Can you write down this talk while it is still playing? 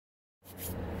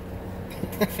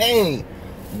Hey,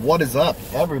 what is up,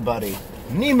 everybody?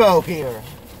 Nemo here.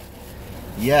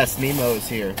 Yes, Nemo is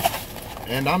here.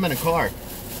 And I'm in a car.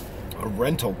 A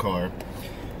rental car.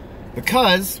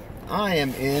 Because I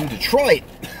am in Detroit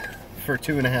for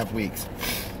 2.5 weeks.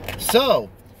 So,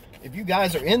 if you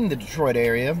guys are in the Detroit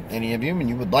area, any of you, and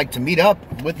you would like to meet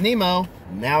up with Nemo,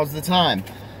 now's the time.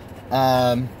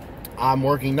 I'm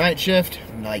working night shift,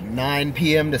 like 9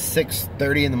 p.m. to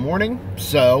 6:30 in the morning.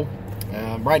 So,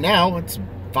 right now, it's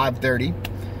 5:30.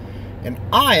 And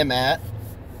I am at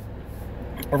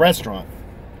a restaurant.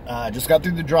 Just got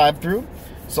through the drive-thru.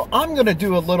 So, I'm going to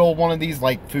do a little one of these,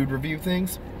 like, food review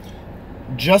things.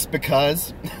 Just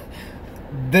because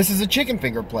this is a chicken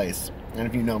finger place. And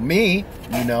if you know me,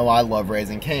 you know I love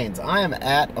Raising Cane's. I am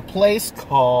at a place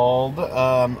called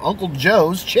Uncle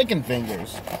Joe's Chicken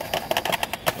Fingers.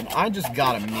 And I just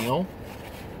got a meal.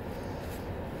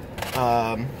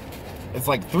 It's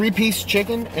like 3-piece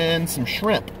chicken and some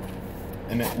shrimp.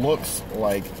 And it looks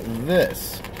like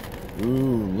this.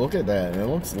 Ooh, look at that. It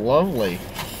looks lovely.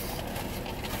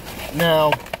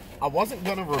 Now, I wasn't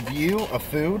going to review a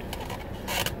food,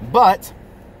 but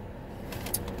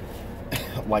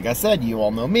like I said, you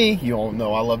all know me. You all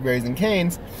know I love Raising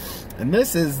Cane's. And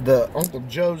this is the Uncle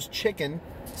Joe's Chicken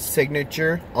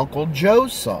Signature Uncle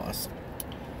Joe's Sauce.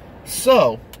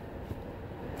 So,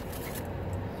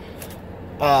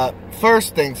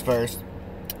 first things first.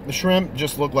 The shrimp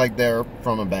just look like they're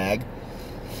from a bag.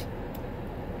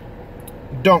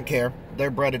 Don't care. They're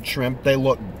breaded shrimp. They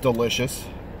look delicious.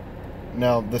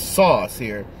 Now, the sauce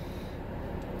here.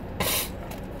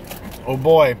 Oh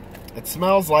boy. It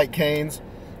smells like Cane's.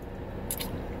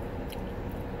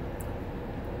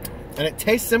 And it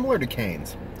tastes similar to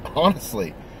Cane's,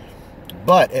 honestly.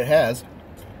 But it has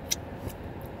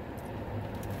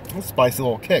a spicy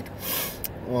little kick.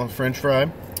 A little french fry, a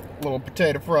little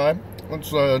potato fry.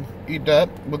 Let's eat that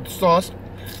with the sauce.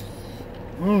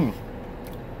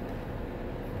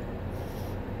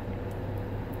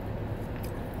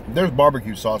 There's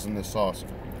barbecue sauce in this sauce.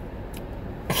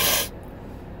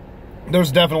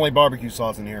 There's definitely barbecue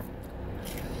sauce in here.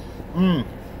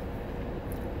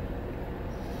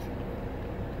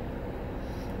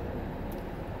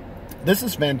 This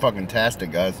is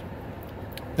fan-fucking-tastic, guys.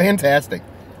 Fantastic.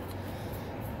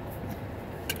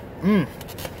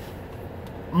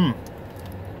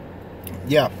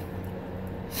 Yeah.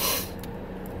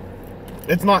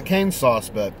 It's not Cane's sauce,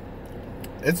 but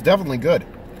it's definitely good.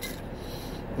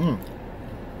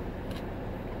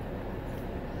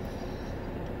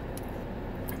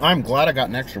 I'm glad I got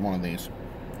an extra one of these.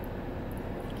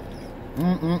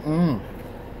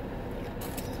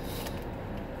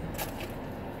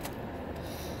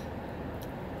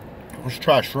 Let's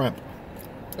try shrimp.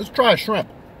 Let's try a shrimp.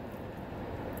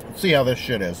 Let's see how this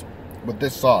shit is with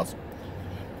this sauce.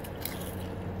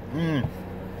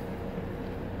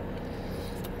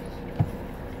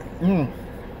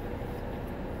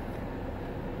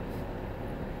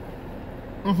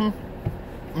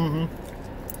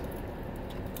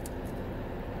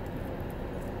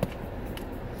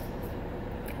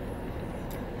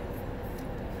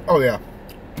 Oh yeah,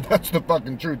 that's the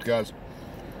fucking truth, guys.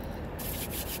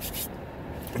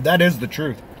 That is the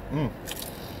truth.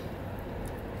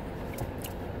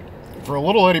 For a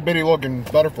little itty bitty looking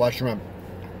butterfly shrimp,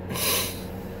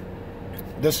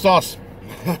 this sauce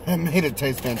made it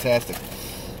taste fantastic.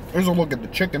 Here's a look at the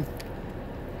chicken.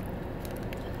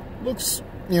 Looks,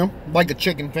 you know, like a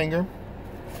chicken finger.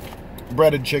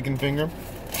 Breaded chicken finger.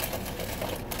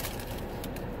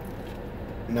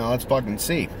 Now let's fucking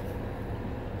see.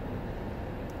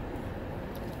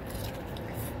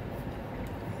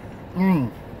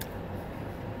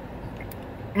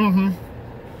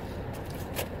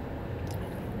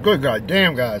 Good God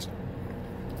damn, guys.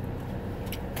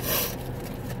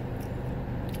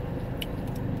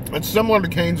 It's similar to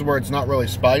Cane's where it's not really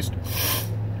spiced.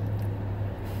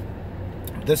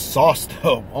 This sauce,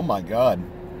 though, oh my God.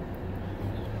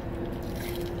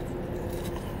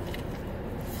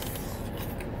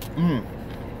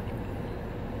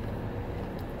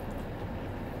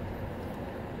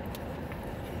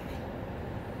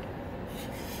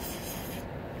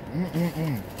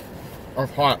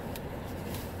 That's hot.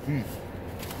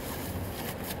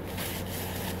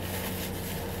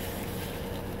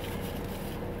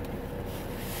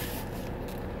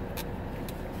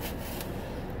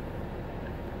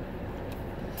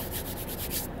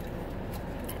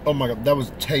 Oh my God, that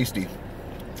was tasty.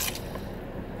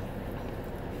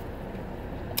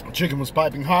 Chicken was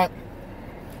piping hot.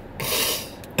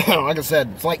 Like I said,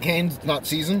 it's like Cane's, not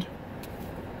seasoned.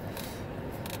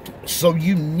 So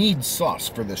you need sauce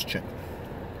for this chicken.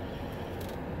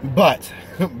 But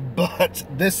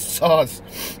this sauce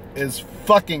is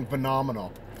fucking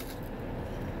phenomenal.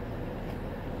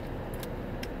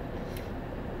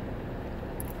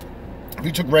 If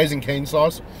you took Raising Cane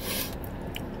sauce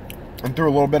and threw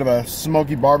a little bit of a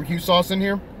smoky barbecue sauce in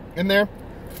there,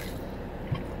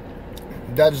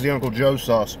 that is the Uncle Joe's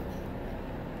sauce.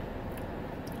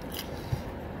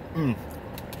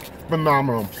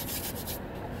 Phenomenal.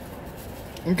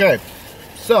 Okay,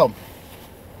 so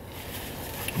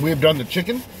we have done the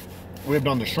chicken, we have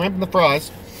done the shrimp and the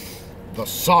fries, the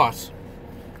sauce.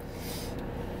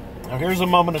 Now here's a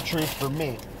moment of truth for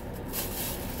me.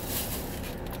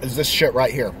 Is this shit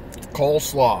right here,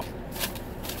 coleslaw.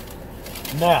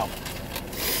 Now,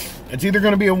 it's either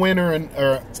going to be a win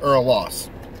or a loss.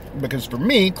 Because for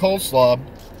me, coleslaw,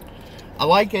 I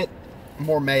like it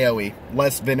more mayo-y,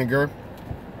 less vinegar.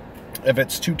 If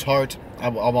it's too tart, I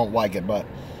won't like it, but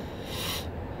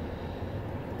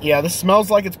yeah, this smells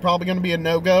like it's probably going to be a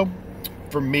no-go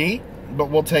for me,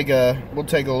 but we'll take a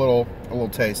little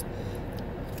taste.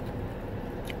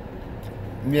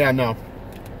 Yeah, no.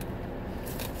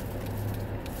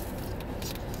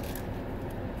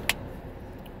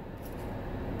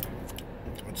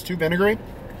 It's too vinegary.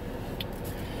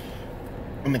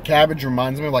 And the cabbage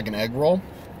reminds me of like an egg roll.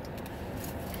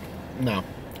 No,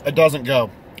 it doesn't go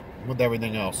with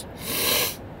everything else.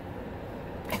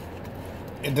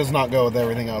 It does not go with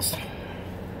everything else.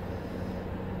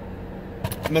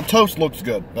 And the toast looks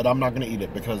good, but I'm not going to eat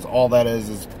it because all that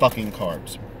is fucking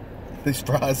carbs. These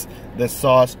fries, this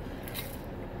sauce.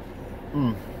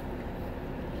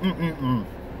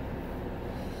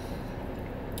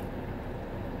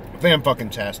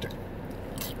 Fan-fucking-tastic.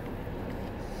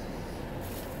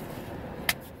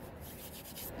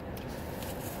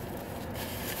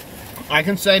 I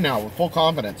can say now with full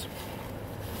confidence,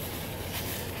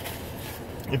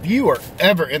 if you are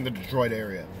ever in the Detroit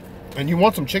area and you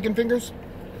want some chicken fingers,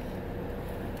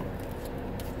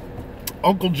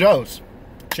 Uncle Joe's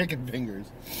chicken fingers.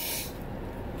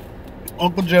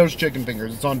 Uncle Joe's chicken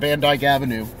fingers. It's on Van Dyke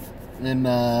Avenue in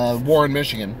Warren,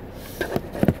 Michigan.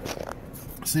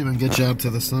 Let's see if I can get you out to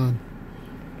the sun.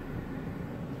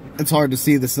 It's hard to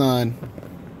see the sun.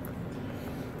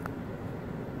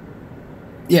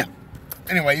 Yeah.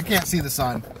 Anyway, you can't see the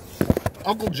sun.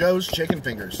 Uncle Joe's chicken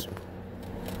fingers.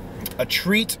 A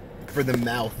treat for the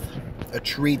mouth. A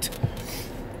treat.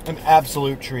 An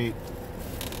absolute treat.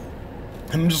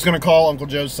 I'm just going to call Uncle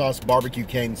Joe's sauce barbecue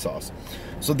cane sauce.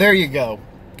 So there you go.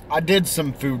 I did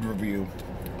some food review.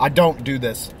 I don't do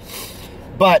this.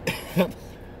 But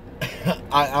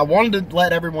I wanted to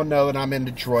let everyone know that I'm in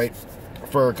Detroit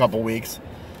for a couple weeks.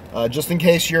 Just in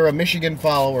case you're a Michigan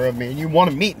follower of me and you want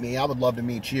to meet me, I would love to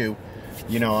meet you.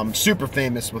 You know, I'm super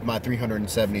famous with my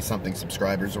 370-something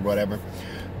subscribers or whatever.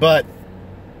 But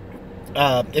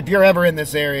if you're ever in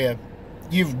this area,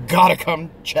 you've got to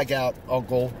come check out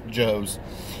Uncle Joe's.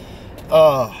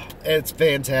 It's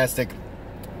fantastic.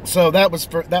 So that was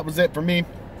it for me.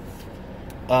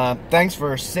 Thanks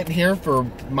for sitting here for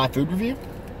my food review.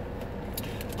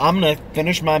 I'm going to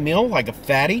finish my meal like a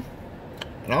fatty,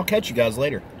 and I'll catch you guys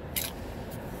later.